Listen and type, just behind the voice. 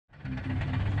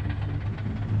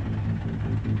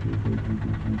Hi,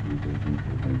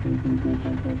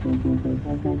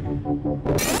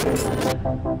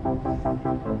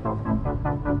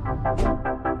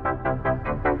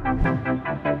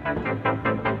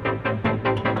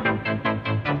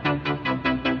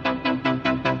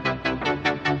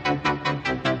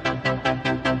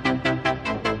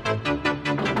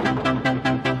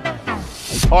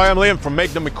 I'm Liam from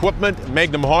Magnum Equipment,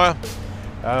 Magnum Hire.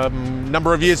 A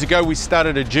number of years ago we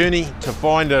started a journey to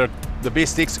find the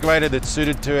best excavator that's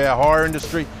suited to our hire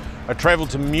industry. I travelled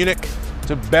to Munich,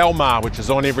 to Baumar, which is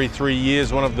on every 3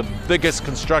 years, one of the biggest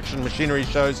construction machinery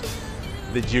shows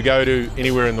that you go to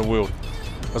anywhere in the world.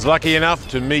 I was lucky enough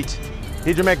to meet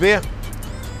Hidromek there,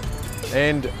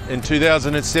 and in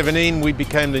 2017 we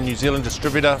became the New Zealand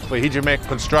distributor for Hidromek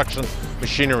construction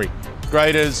machinery.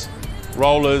 Graders,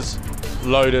 rollers,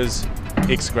 loaders,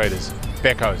 excavators,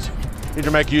 backhoes.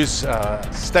 Hidromek use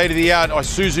state-of-the-art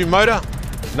Isuzu motor,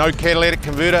 no catalytic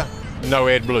converter, no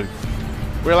AdBlue.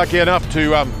 We're lucky enough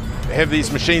to have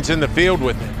these machines in the field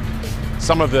with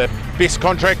some of the best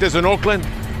contractors in Auckland,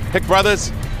 Hick Brothers,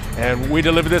 and we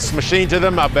delivered this machine to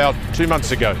them about 2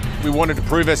 months ago. We wanted to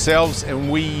prove ourselves,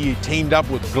 and we teamed up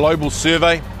with Global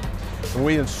Survey, and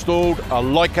we installed a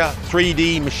Leica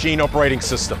 3D machine operating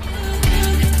system.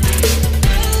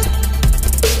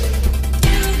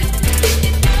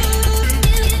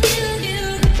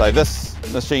 So this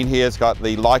machine here has got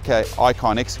the Leica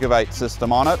Icon Excavate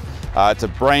system on it. It's a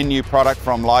brand new product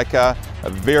from Leica,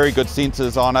 very good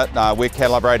sensors on it. We're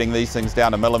calibrating these things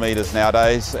down to millimeters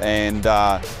nowadays, and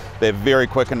they're very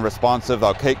quick and responsive.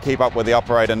 They'll keep up with the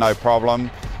operator, no problem.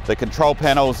 The control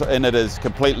panels in it is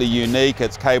completely unique.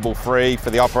 It's cable free for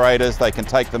the operators. They can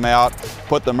take them out,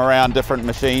 put them around different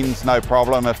machines, no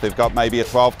problem. If they've got maybe a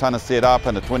 12-tonner set up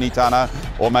and a 20-tonner,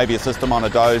 or maybe a system on a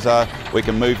dozer, we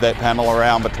can move that panel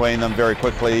around between them very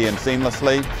quickly and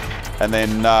seamlessly. And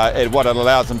then what it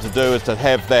allows them to do is to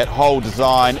have that whole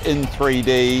design in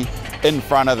 3D in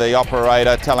front of the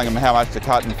operator, telling them how much to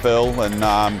cut and fill.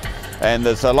 And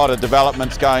there's a lot of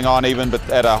developments going on even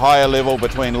at a higher level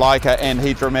between Leica and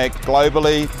Hidromek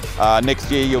globally.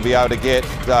 Next year you'll be able to get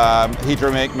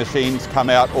Hidromek machines come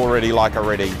out already Leica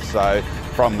ready, so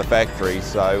from the factory.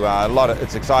 So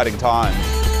it's exciting times.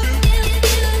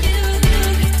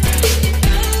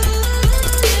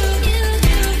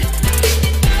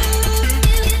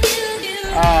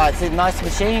 It's a nice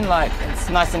machine, like it's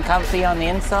nice and comfy on the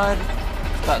inside.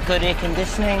 It's got good air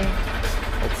conditioning.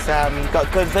 It's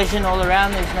got good vision all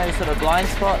around. There's no sort of blind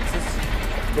spots.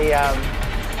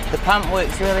 The pump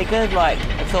works really good. Like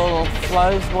it all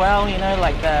flows well, you know,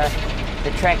 like the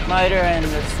track motor and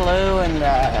the slew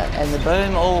and the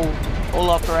boom all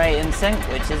operate in sync,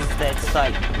 that's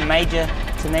like major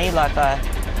to me. Like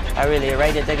I really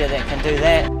rate a digger that can do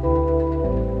that.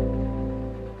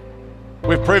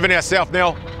 We've proven ourselves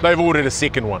now. They've ordered a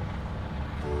second one,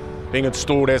 being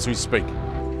installed as we speak.